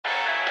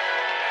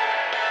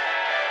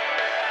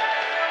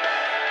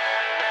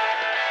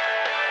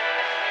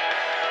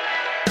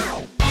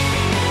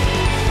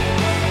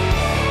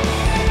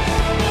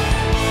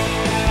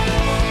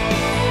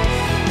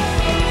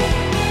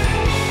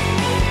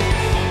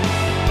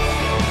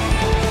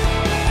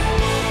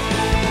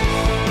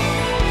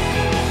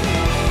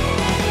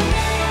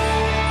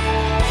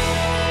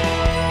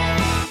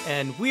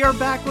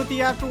back with the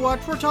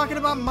Afterwatch. We're talking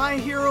about My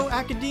Hero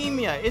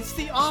Academia. It's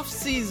the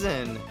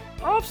off-season.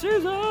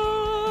 Off-season!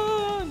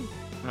 All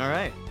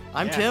right.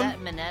 I'm Tim. Is that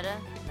Mineta?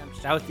 No,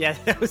 I'm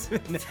just That was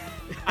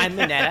I'm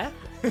Mineta.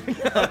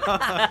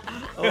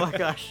 Oh my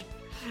gosh.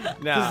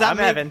 No, Does that I'm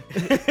Evan.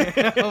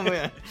 Oh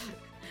man.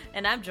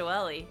 And I'm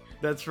Joelle.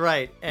 That's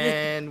right.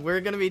 And we're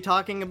going to be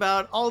talking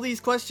about all these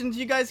questions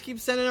you guys keep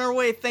sending our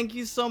way. Thank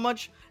you so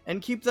much. And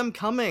keep them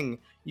coming.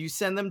 You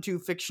send them to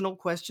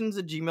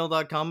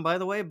fictionalquestions@gmail.com, by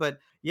the way. But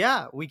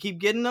yeah, we keep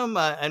getting them.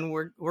 And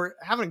we're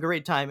having a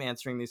great time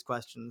answering these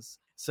questions.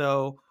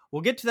 So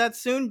we'll get to that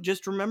soon.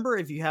 Just remember,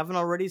 if you haven't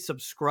already,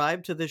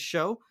 subscribe to this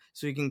show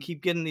so you can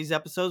keep getting these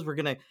episodes. We're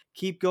going to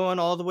keep going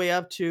all the way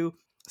up to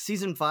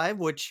season 5,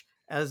 which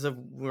as of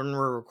when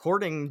we're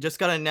recording, just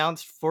got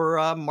announced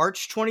for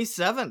March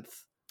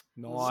 27th.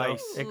 Nice.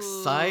 So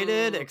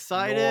excited.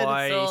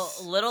 Nice. So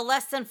a little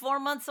less than 4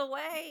 months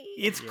away.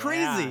 It's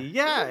crazy.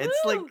 Yeah. It's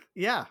like,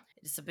 yeah.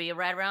 This will be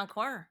right around the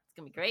corner. It's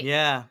going to be great.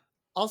 Yeah.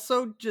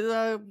 Also,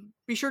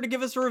 be sure to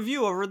give us a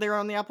review over there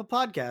on the Apple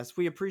Podcast.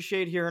 We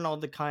appreciate hearing all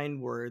the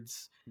kind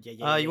words.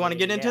 You want to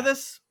get into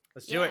this?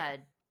 Let's do it.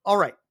 All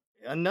right.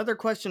 Another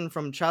question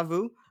from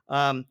Chavu.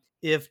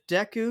 If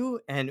Deku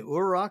and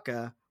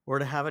Uraraka were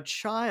to have a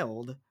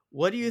child,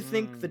 what do you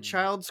think the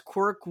child's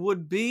quirk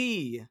would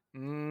be?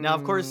 Now,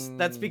 of course,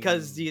 that's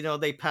because,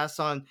 they pass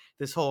on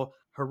this whole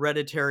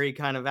hereditary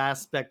kind of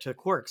aspect to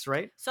quirks,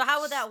 right? So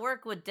how would that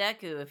work with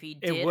Deku if he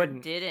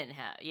didn't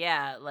have?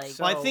 Yeah, like.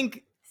 So I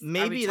think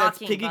maybe that's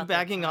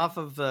piggybacking off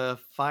of the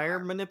fire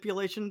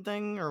manipulation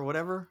thing or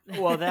whatever.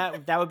 Well,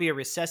 that would be a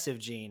recessive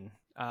gene.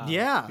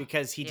 Yeah,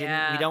 because he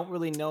didn't. We don't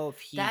really know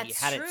if he had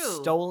it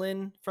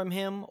stolen from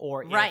him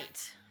or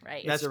right.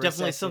 That's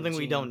definitely something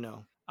we don't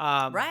know.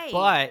 Right,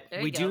 but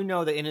we do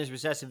know that in his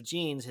recessive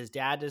genes, his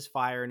dad does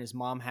fire and his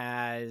mom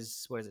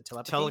has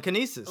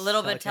telekinesis. A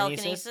little bit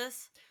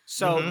telekinesis.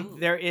 So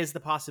there is the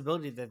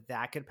possibility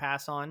that could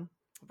pass on.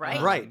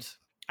 Right.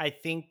 I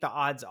think the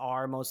odds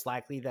are most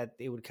likely that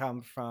it would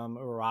come from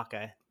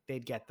Uraraka.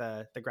 They'd get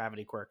the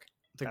gravity quirk.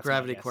 That's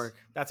gravity quirk.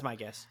 That's my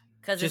guess.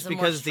 Because it's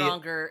more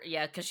stronger.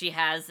 Because she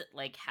has it.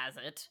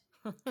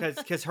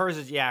 Because hers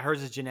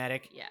is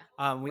genetic.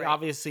 Yeah. We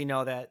obviously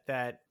know that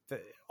the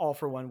All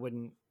for One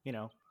wouldn't.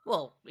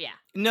 Well, yeah.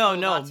 No.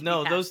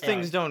 Those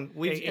things don't.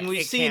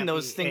 We've seen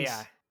those things.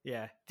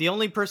 Yeah. The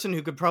only person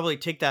who could probably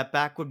take that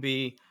back would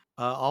be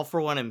All for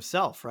One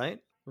himself, right?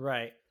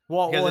 Right.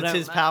 Well, because it's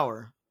his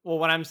power. Well,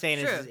 what I'm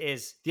saying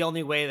is the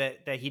only way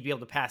that he'd be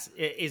able to pass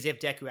is if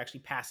Deku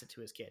actually passed it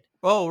to his kid.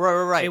 Oh,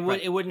 right. It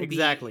wouldn't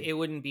exactly. It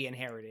wouldn't be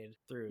inherited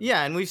through.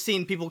 Yeah, and we've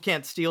seen people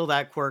can't steal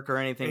that quirk or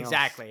anything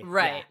exactly. else.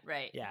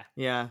 Right.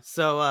 Yeah.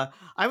 So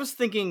I was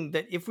thinking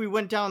that if we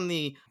went down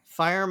the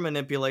fire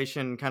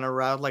manipulation kind of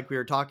route like we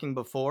were talking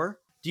before,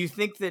 do you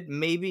think that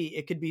maybe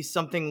it could be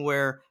something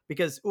where,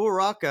 because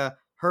Uraraka,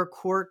 her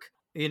quirk,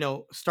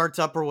 starts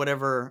up or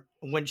whatever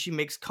when she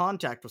makes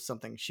contact with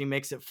something, she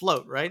makes it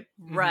float, right?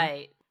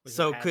 Right.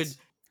 So could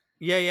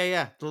the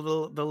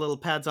little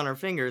pads on her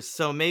fingers.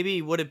 So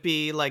maybe would it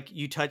be like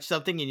you touch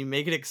something and you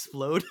make it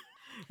explode?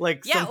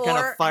 Like some kind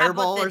of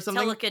fireball or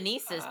something?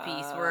 Telekinesis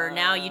piece where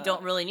now you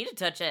don't really need to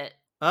touch it.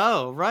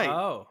 Oh, right.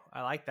 Oh,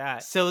 I like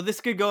that. So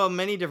this could go in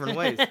many different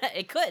ways.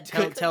 It could.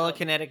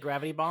 Telekinetic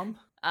gravity bomb?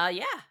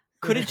 Yeah.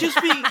 Could it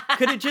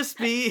just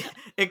be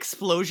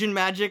explosion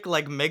magic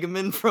like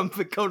Megaman from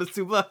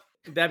Konosuba?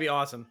 That'd be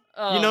awesome.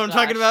 Oh, you know what I'm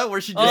talking about?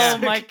 Where she just... Oh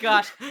my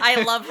gosh.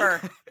 I love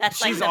her.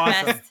 That's like She's the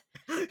awesome. best.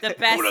 The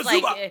best,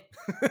 like...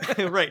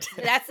 Right.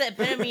 That's the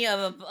epitome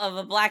of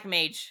a black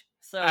mage.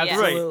 So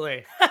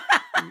absolutely.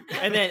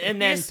 and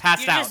then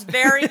passed out.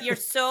 You're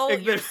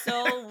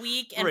so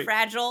weak and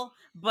fragile,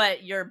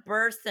 but your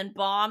bursts and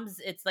bombs,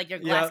 it's like your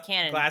glass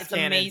cannon. It's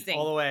amazing.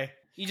 All the way.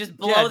 You just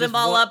blow them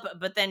all up,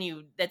 but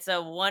then it's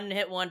a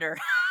one-hit wonder.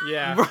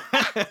 Yeah.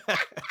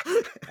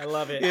 I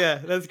love it. Yeah,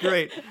 that's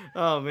great.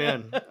 Oh,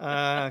 man.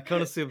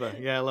 Konosuba.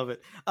 Yeah, I love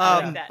it.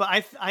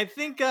 But I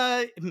think,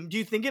 do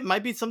you think it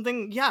might be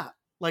something,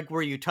 like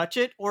where you touch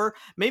it? Or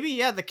maybe,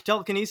 the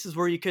telekinesis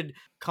where you could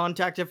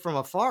contact it from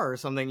afar or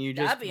something. You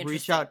just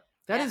reach out.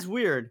 That is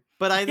weird.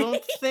 But I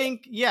don't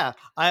think,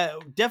 I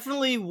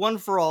definitely One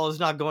for All is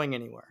not going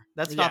anywhere.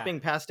 That's not being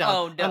passed down.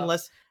 Oh, no.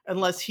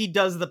 Unless he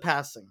does the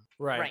passing.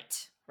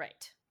 Right.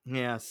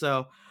 Yeah,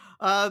 so,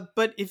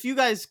 but if you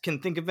guys can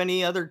think of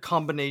any other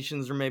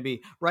combinations or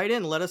maybe write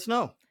in, let us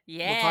know.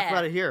 Yeah. We'll talk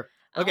about it here.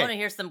 Okay. I want to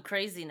hear some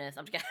craziness.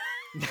 I'm just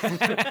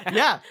kidding.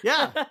 Yeah.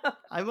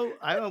 I'm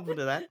open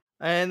to that.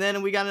 And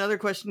then we got another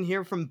question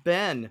here from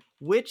Ben.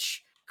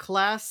 Which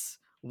class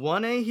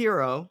 1A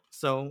hero,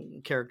 so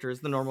characters,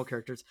 the normal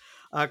characters,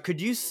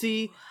 could you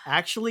see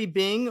actually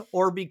being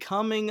or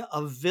becoming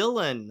a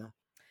villain?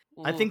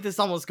 Ooh. I think this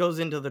almost goes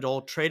into the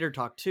old traitor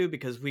talk too,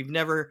 because we've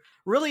never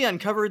really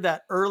uncovered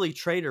that early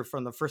traitor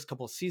from the first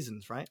couple of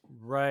seasons, right?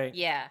 Right.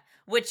 Yeah.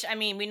 Which, I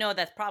mean, we know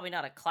that's probably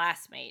not a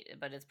classmate,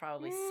 but it's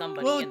probably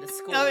somebody in the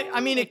school.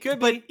 I mean, it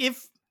could, but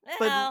if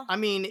But I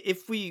mean,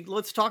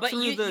 let's talk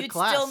through the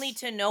class. You still need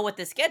to know what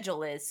the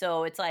schedule is.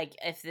 So it's like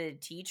if the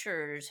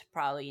teachers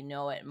probably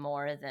know it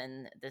more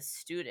than the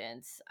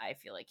students, I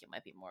feel like it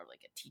might be more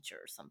like a teacher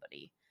or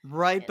somebody.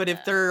 Right, but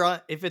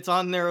if it's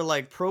on their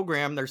like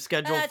program, their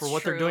schedule for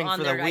what they're doing on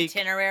for their the week,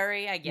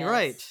 itenerary, I guess.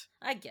 Right.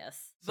 I guess.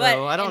 So, but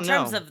I don't in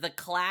terms know. of the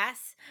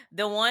class,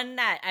 the one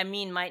that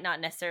might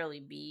not necessarily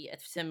be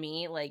to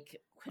me like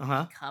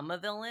could become a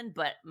villain,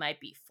 but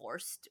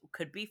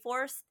could be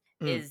forced.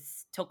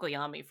 Is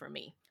Tokoyami for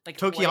me. Like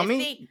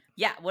Tokoyami?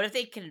 What if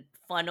they can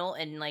funnel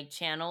and like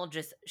channel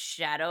just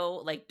shadow,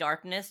 like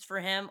darkness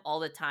for him all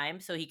the time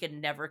so he could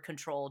never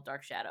control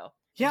Dark Shadow?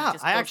 Yeah,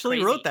 I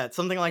actually wrote that.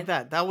 Something like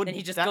that. That would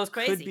he just goes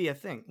crazy. Could be a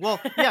thing. Well,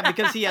 yeah,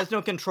 because he has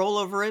no control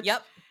over it.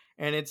 Yep.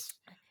 And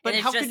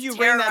how could you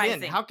rein that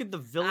in? How could the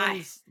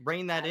villains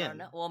rein that in? I don't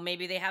know. Well,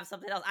 maybe they have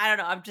something else. I don't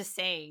know. I'm just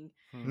saying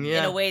in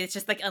a way it's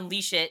just like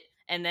unleash it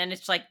and then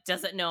it's like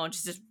doesn't know and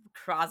just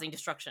causing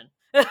destruction.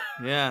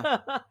 Yeah.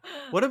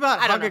 What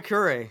about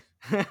Hagakure?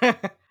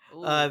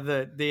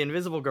 The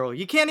invisible girl.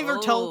 You can't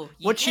even tell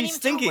what she's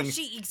thinking.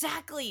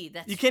 Exactly.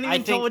 You can't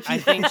even tell what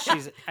she's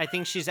thinking. I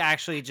think she's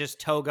actually just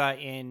Toga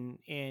in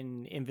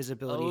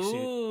invisibility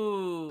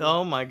suit.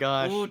 Oh my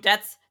gosh. Ooh,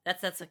 that's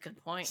a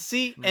good point.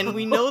 See, and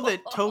we know that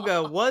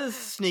Toga was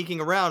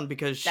sneaking around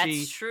because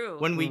that's true.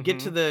 When we get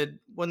to the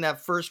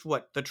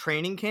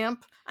training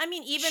camp. I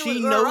mean, even with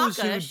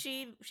Uraraka,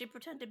 she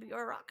pretended to be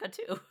Uraraka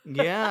too.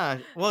 Yeah.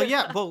 Well,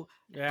 yeah. Well,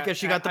 because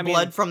she got the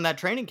blood from that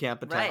training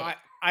camp attack. Right.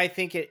 I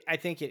think it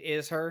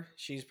is her.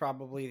 She's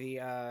probably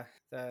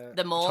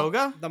the mole.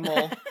 Toga? The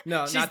mole.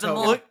 No, she's not the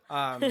Toga.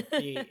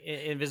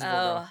 The invisible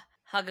girl.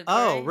 Hagakure.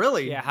 Oh,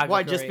 really? Yeah, Hagakure.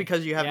 Why? Just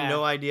because you have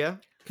no idea?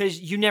 Because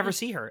you never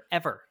see her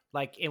ever.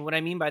 Like, and what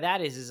I mean by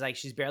that is like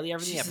she's barely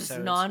ever in the episodes. She's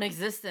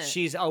non-existent.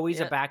 She's always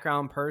a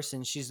background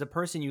person. She's the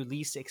person you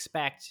least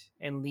expect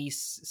and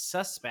least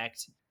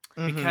suspect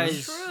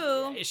because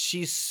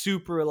she's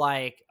super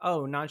like,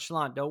 oh,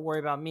 nonchalant. Don't worry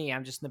about me.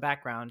 I'm just in the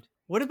background.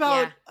 What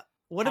about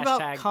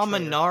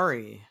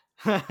Kaminari?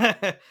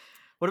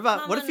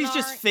 What if he's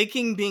just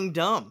faking being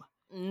dumb?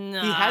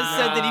 No, he has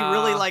said that he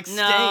really likes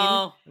Stain.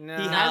 No,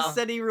 he has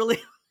said he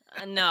really.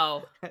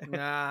 No.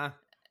 Nah.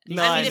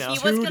 No, I mean, if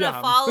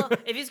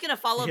he's gonna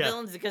follow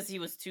villains because he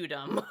was too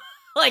dumb,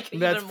 like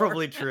that's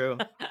probably true.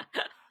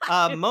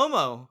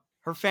 Momo,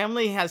 her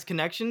family has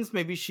connections.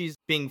 Maybe she's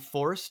being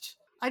forced.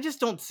 I just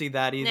don't see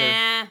that either.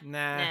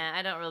 Nah,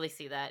 I don't really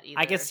see that either.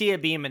 I can see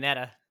it being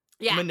Mineta.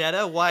 Yeah,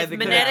 Mineta. Why? They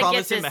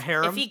promised him a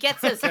harem. If he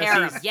gets his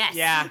harem, yes.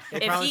 Yeah.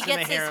 If he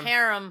gets his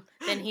harem,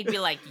 then he'd be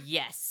like,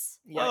 yes.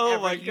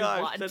 Oh my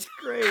gosh, that's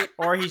great.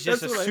 Or he's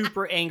just a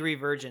super angry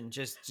virgin,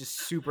 just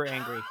super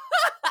angry.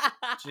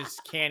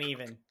 Just can't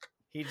even.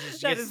 He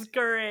just that is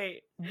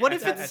great. What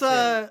if it's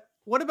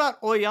what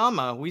about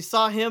Oyama? We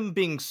saw him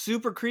being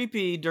super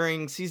creepy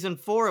during season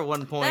 4 at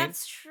one point.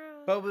 That's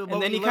true.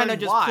 And then he kind of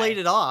just played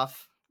it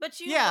off. But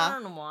you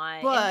learn why.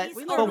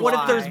 But what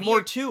if there's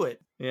more to it?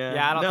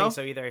 Yeah, I don't think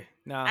so either.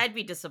 No. I'd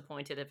be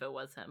disappointed if it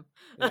was him.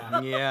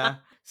 Yeah.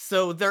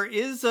 So there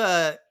is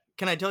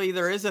can I tell you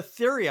there is a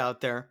theory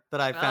out there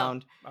that I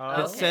found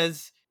that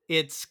says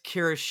it's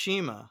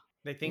Kirishima.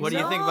 They think what do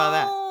you think about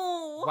that?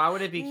 Why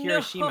would it be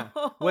Kirishima?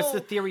 No. What's the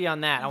theory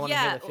on that? I want to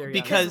hear the theory.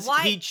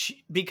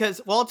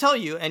 Because I'll tell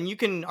you, and you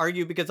can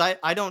argue because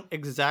I don't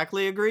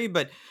exactly agree,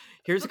 but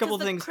here's a couple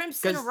of things.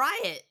 Crimson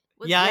Riot.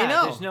 I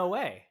know. There's no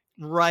way.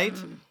 Right?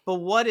 But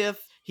what if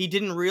he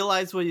didn't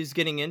realize what he was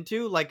getting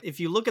into? Like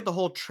if you look at the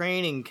whole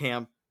training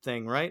camp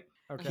thing, right?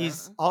 Okay.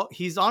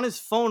 He's on his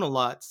phone a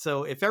lot.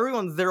 So if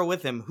everyone's there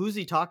with him, who's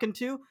he talking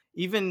to?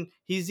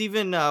 He's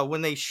even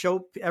when they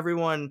show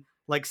everyone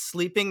like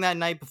sleeping that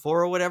night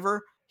before or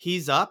whatever,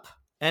 he's up.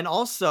 And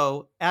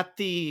also at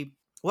the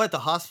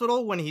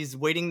hospital when he's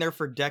waiting there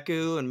for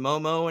Deku and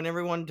Momo and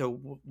everyone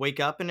to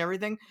wake up and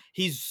everything,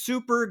 he's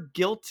super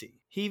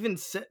guilty. He even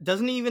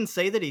doesn't he even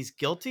say that he's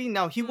guilty?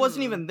 Now he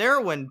wasn't even there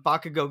when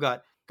Bakugo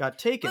got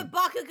taken. But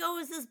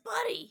Bakugo is his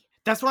buddy.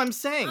 That's what I'm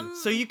saying.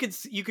 So you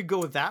could go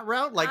with that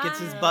route, like it's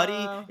his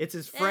buddy, it's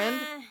his friend.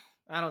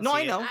 I don't. No,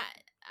 see I know.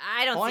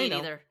 I don't see it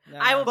either. No.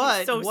 I would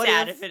be so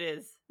sad if it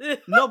is.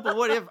 No, but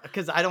what if?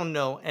 Because I don't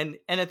know. And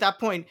at that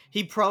point,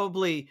 he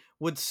probably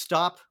would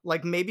stop.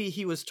 Like maybe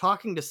he was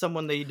talking to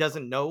someone that he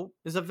doesn't know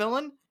is a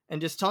villain, and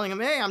just telling him,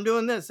 "Hey, I'm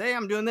doing this. Hey,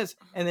 I'm doing this,"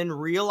 and then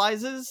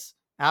realizes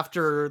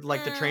after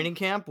like the training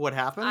camp what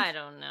happened. I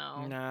don't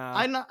know. No,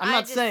 I'm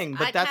not saying,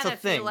 but that's a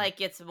thing. I feel like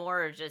it's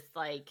more just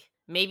like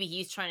maybe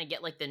he's trying to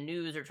get like the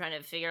news or trying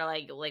to figure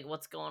like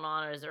what's going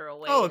on, or is there a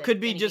way? Oh, it could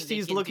be just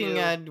he's looking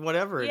at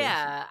whatever.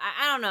 Yeah,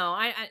 I don't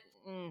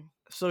know.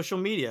 Social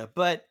media,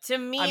 but to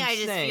me, I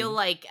just feel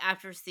like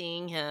after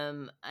seeing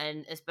him,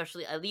 and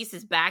especially at least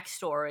his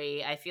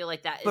backstory, I feel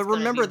like that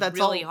is that's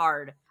really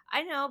hard.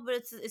 I know, but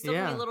it's still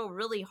gonna be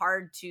really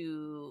hard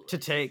to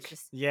take.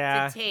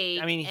 To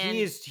take. I mean,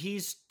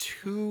 he's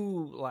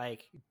too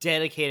like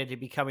dedicated to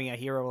becoming a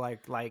hero.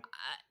 Like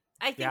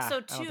I think so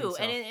too,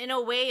 and in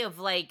a way of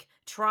like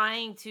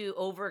trying to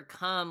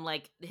overcome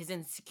like his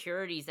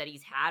insecurities that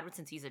he's had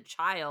since he's a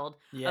child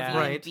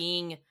of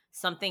being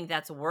something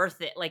that's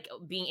worth it, like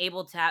being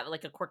able to have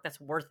like a quirk that's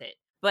worth it.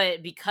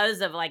 But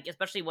because of like,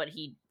 especially what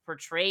he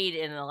portrayed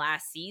in the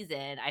last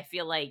season, I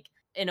feel like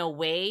in a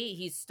way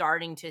he's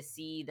starting to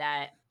see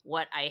that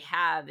what I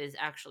have is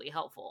actually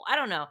helpful. I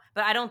don't know,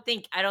 but I don't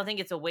think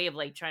it's a way of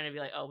like trying to be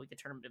like, oh, we could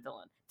turn him to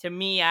villain. To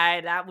me,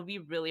 that would be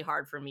really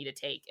hard for me to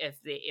take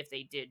if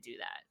they did do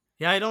that.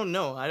 Yeah, I don't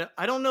know.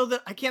 I don't know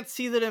that I can't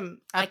see that him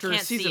after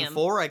season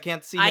 4. I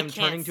can't see him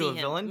turning to a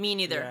villain. Me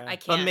neither. Yeah. I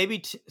can't. But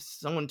maybe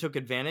someone took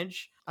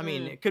advantage. I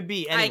mean, it could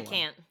be anyone. I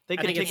can't. They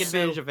could take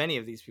advantage of any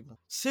of these people.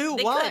 Sue,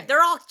 why? Could.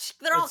 They're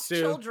all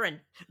children.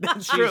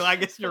 That's true. I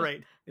guess you're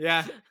right.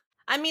 Yeah.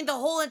 I mean, the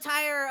whole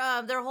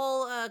entire, their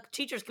whole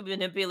teachers could be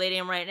manipulating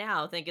them right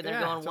now, thinking they're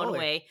going one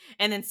way,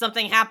 and then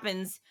something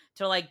happens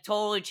to like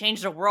totally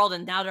change the world,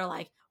 and now they're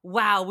like,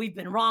 "Wow, we've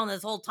been wrong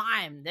this whole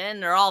time." Then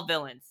they're all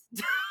villains.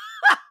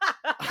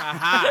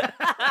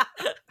 Aha.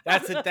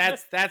 That's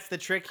the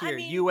trick here. I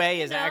mean, UA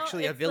is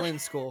actually a villain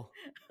school.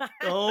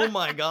 Oh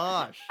my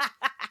gosh.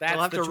 That's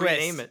we'll have to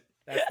rename it.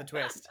 That's the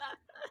twist.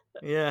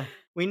 Yeah.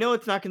 We know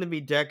it's not going to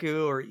be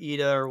Deku or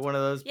Ida or one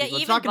of those people.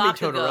 It's even not going to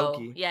be Bakugo.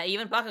 Todoroki. Yeah,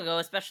 even Bakugo,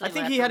 especially. I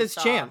think he had his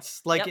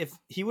chance. Like, if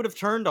he would have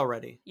turned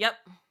already. Yep.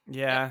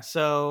 Yeah.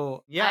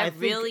 So, yeah. I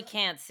really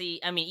can't see.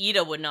 I mean,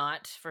 Ida would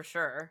not, for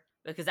sure.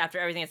 Because after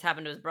everything that's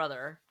happened to his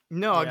brother.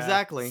 No,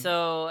 exactly.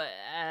 So,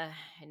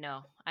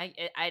 no.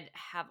 I'd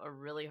have a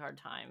really hard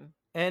time.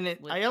 And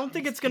I don't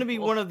think it's going to be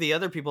one of the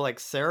other people like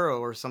Sero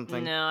or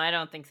something. No, I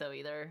don't think so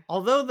either.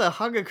 Although the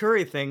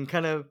Hagakure thing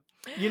kind of,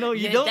 you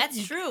don't.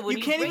 That's true. When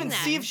you can't even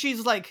see if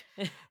she's like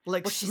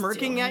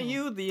smirking at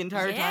you the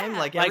entire time.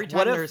 Like every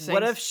time they're saying.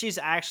 What if she's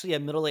actually a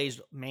middle-aged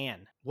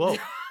man? Whoa.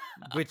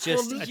 With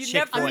just a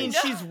chick voice. I mean,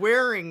 she's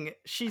wearing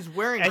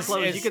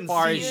clothes. You can see.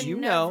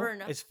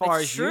 As far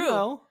as you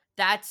know.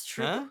 That's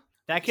true. Huh?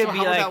 That could be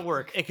like, that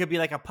work? It could be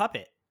like a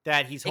puppet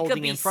that he's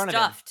holding in front of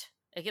him.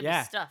 It could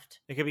be stuffed.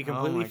 It could be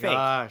completely fake.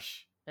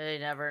 Gosh. They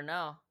never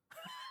know.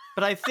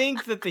 But I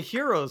think that the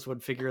heroes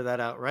would figure that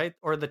out, right?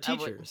 Or the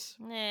teachers.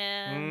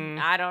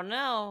 I don't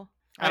know.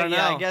 I don't know.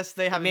 I guess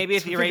they have. Maybe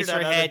if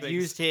Eraserhead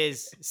used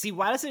his. See,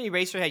 why doesn't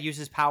Eraserhead use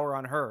his power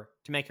on her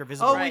to make her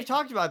visible? Oh, we've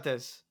talked about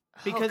this.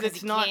 Because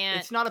it's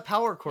not a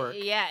power quirk.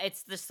 Yeah,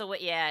 it's just the way.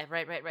 Yeah,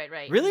 right.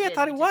 Really, I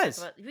thought it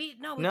was. We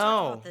talked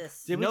about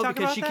this. Did we talk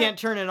because she can't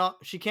turn it off.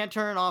 She can't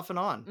turn it off and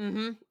on.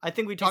 Mm-hmm. I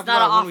think we talked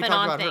about it when we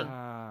talked about her.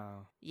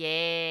 Oh.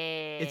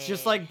 Yeah. It's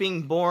just like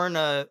being born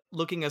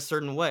looking a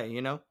certain way,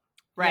 you know?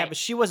 Right. Yeah, but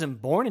she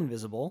wasn't born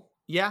invisible.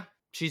 Yeah,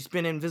 she's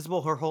been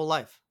invisible her whole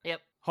life.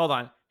 Yep. Hold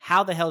on.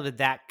 How the hell did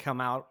that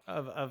come out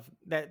of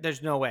that?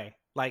 There's no way.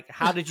 Like,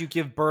 how did you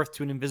give birth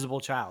to an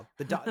invisible child?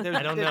 I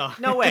don't know.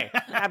 No way.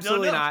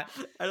 Absolutely not.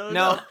 I don't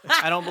know.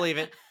 I don't believe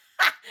it.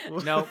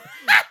 Nope.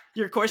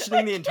 You're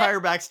questioning the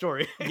entire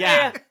backstory.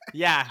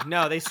 Yeah.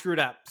 No, they screwed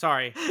up.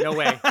 Sorry. No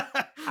way.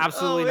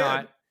 Absolutely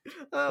not.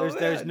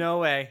 There's no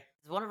way.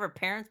 Is one of her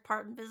parents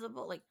part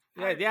invisible? Like,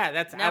 yeah.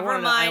 That's never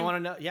mind. I want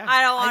to know. Yeah.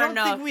 I don't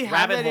know. I don't think we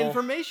have that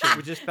information.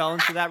 We just fell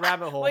into that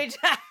rabbit hole.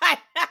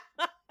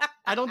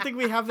 I don't think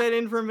we have that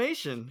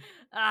information.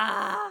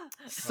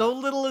 So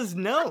little is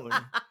known.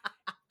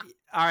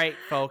 All right,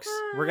 folks,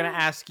 we're going to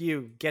ask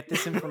you, get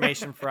this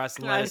information for us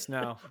and let us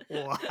know.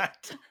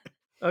 What?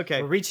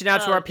 Okay. We're reaching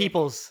out to our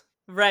peoples.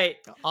 Right.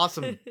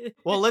 Awesome.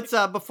 Well, let's,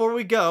 before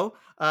we go,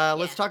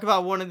 let's talk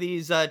about one of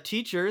these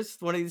teachers,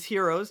 one of these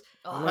heroes.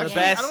 One of the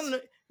best, I don't know,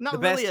 not the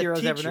really best heroes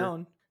teacher. ever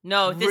known.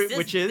 No,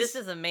 this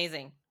is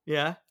amazing.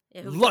 Yeah.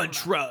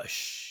 Lunch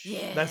Rush.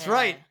 Yeah. That's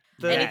right.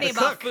 Anything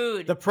about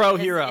food. The pro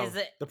hero.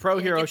 The pro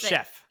hero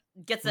chef.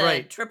 Gets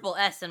a triple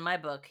S in my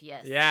book,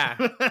 yes. Yeah,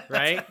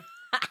 right?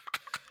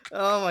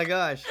 Oh my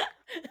gosh.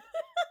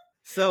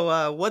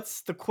 So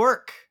what's the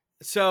quirk?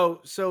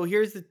 So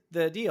here's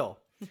the deal.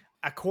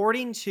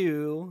 According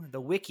to the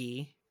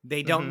wiki,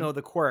 they don't know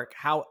the quirk.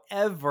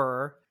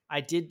 However, I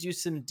did do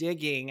some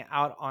digging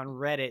out on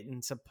Reddit,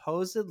 and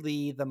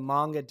supposedly the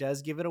manga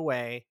does give it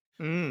away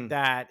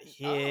that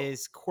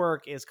his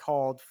quirk is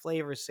called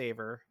Flavor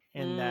Saver,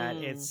 and that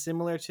it's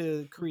similar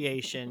to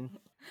Creation.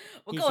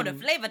 We're going to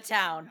Flavor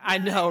Town. I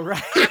know,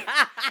 right?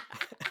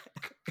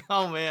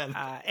 Oh man.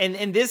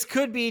 And this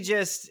could be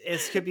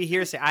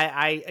hearsay.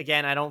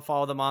 I don't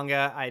follow the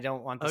manga. I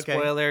don't want the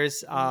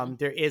spoilers.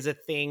 There is a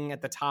thing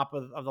at the top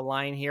of the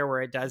line here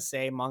where it does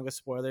say manga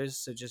spoilers,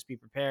 so just be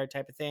prepared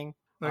type of thing.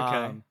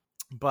 Okay.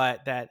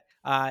 But that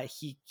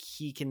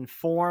he can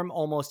form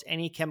almost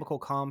any chemical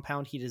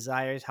compound he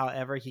desires.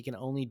 However, he can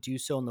only do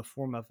so in the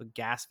form of a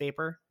gas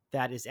vapor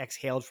that is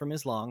exhaled from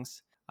his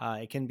lungs.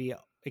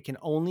 It can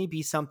only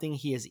be something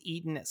he has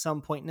eaten at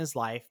some point in his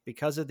life.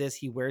 Because of this,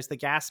 he wears the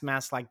gas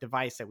mask-like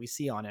device that we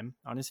see on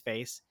his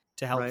face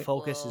to help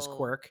focus his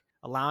quirk,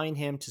 allowing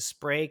him to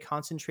spray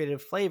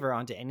concentrated flavor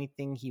onto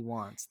anything he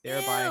wants,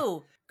 thereby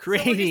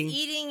creating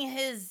eating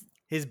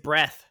his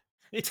breath.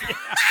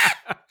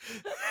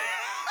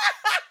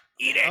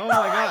 Eat it. Oh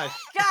my gosh.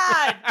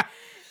 God.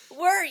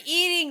 we're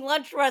eating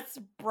Lunch Rush's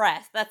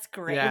breast. That's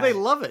great. Well, they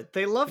love it.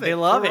 They love it. They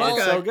love it.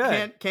 Veronica It's so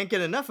good. Can't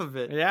get enough of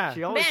it. Yeah.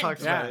 She always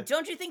talks about it.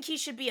 Don't you think he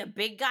should be a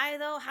big guy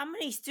though? How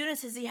many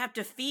students does he have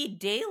to feed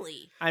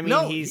daily? I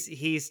mean,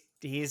 he's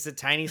a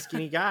tiny,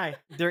 skinny guy.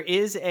 There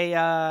is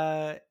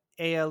a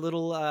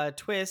little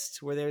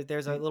twist where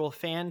there's a little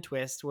fan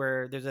twist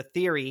where there's a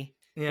theory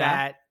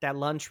that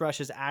Lunch Rush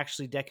is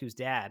actually Deku's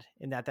dad,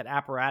 and that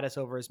apparatus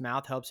over his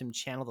mouth helps him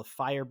channel the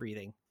fire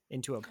breathing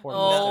into a portal.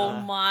 Oh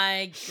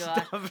my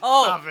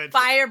god!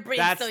 Fire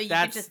breathing, so you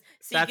can just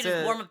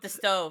warm up the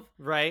stove,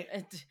 right?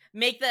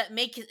 Make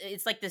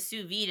it's like the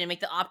sous vide and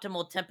make the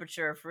optimal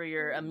temperature for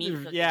your meat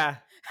cooking. Yeah.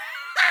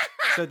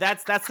 So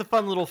that's the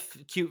fun little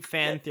cute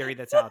fan theory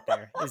that's out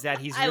there, is that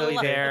he's really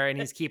there and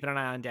he's keeping an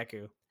eye on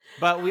Deku.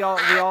 But we all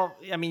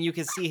I mean, you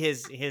can see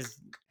his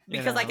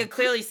because I could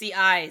clearly see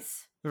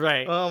eyes.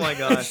 Right. Oh my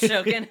gosh.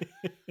 Shogun.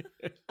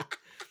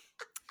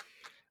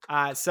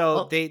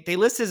 They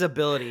list his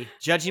ability.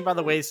 Judging by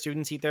the way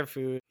students eat their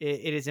food,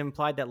 it is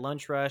implied that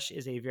Lunch Rush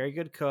is a very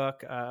good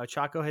cook.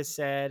 Ochako has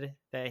said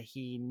that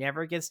he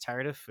never gets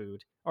tired of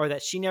food, or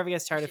that she never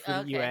gets tired of food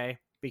at UA,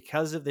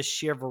 because of the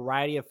sheer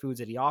variety of foods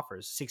that he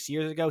offers. 6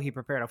 years ago, he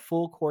prepared a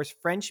full-course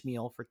French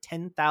meal for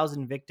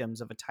 10,000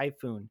 victims of a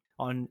typhoon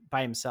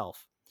by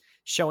himself,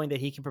 showing that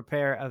he can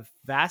prepare a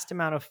vast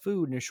amount of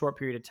food in a short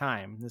period of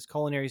time. His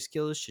culinary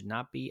skills should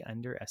not be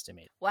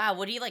underestimated. Wow,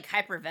 would he like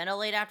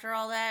hyperventilate after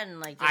all that?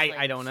 And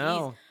I don't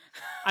know.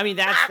 I mean,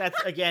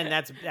 that's again,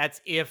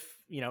 that's if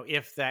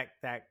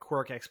that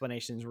quirk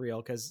explanation is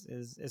real, because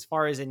as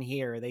far as in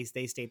here, they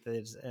state that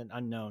it's an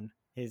unknown.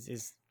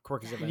 His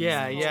quirk is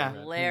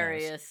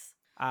hilarious.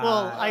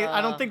 Well, I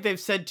don't think they've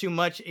said too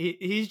much.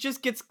 He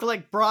just gets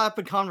like brought up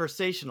in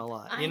conversation a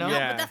lot. You know,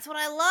 but that's what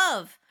I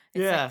love.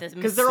 It's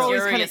because they're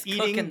always kind of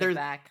eating.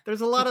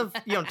 There's a lot of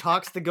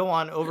talks that go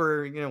on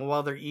over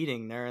while they're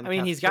eating there. I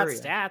mean, he's got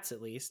stats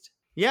at least.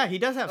 Yeah, he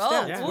does have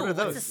stats. Yeah. What are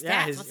those?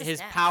 Yeah,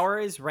 his power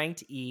is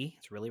ranked E.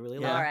 It's really, really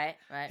low. All right.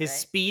 His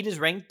speed is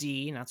ranked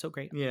D. Not so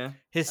great. Yeah.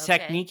 His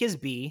technique is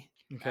B.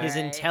 Okay. His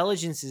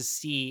intelligence is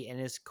C, and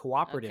his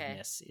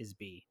cooperativeness is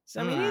B.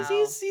 So I mean,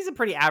 he's a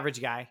pretty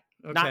average guy.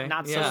 Okay.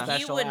 Not so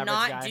special. He would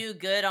not guy. do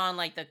good on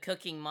like the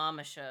Cooking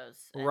Mama shows,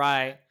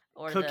 right?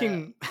 Or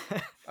cooking,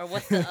 or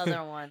what's the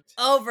other one?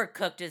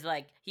 Overcooked is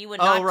like he would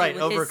not do with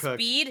Overcooked. his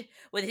speed.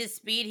 With his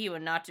speed, he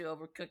would not do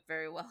Overcooked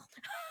very well.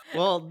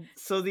 Well,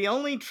 so the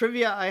only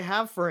trivia I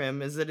have for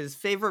him is that his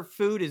favorite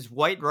food is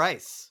white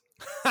rice.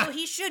 So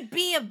he should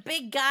be a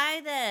big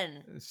guy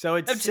then. So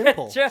it's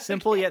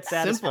simple yet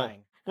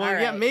satisfying.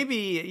 Well,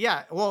 maybe,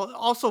 Well,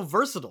 also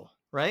versatile,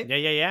 right?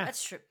 Yeah.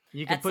 That's true.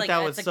 You can put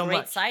that with so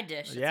much. It's a great side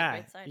dish.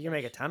 You can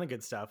make a ton of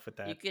good stuff with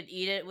that. You could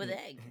eat it with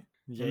egg.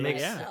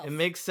 It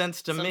makes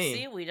sense to me.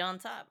 Some seaweed on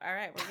top. All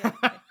right,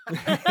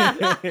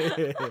 we're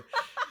good.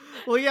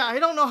 Well, yeah, I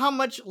don't know how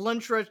much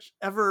Lunch Rush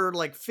ever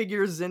like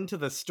figures into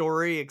the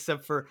story,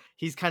 except for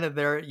he's kind of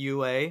there at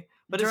UA,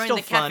 but during it's still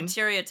the fun.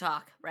 Cafeteria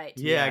talk, right?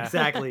 Yeah.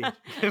 Exactly.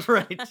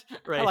 right.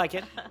 I like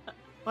it.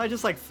 Well, I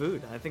just like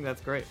food. I think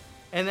that's great.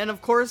 And then,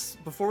 of course,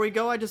 before we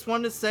go, I just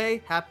wanted to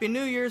say Happy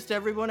New Year's to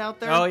everyone out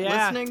there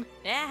listening.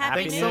 Yeah,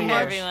 Happy New Year,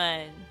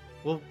 everyone.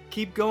 We'll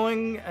keep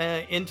going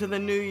into the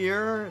new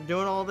year,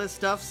 doing all this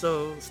stuff,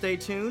 so stay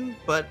tuned.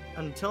 But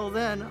until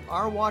then,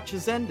 our watch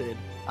is ended.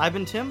 I've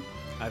been Tim.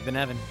 I've been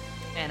Evan.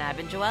 And I've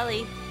been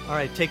Joelle. All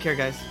right, take care,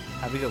 guys.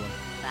 Have a good one.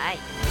 Bye.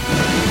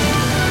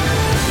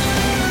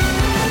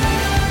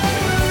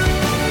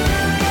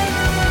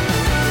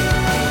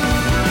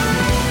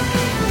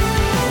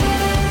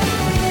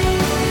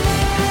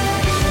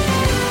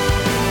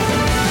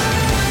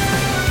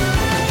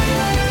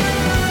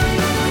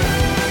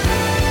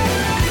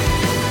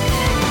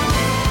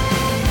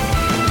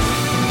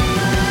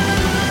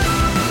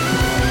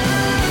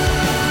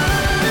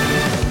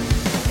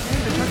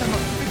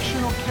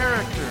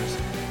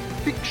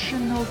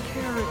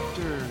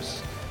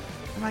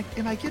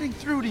 Am I getting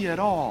through to you at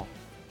all?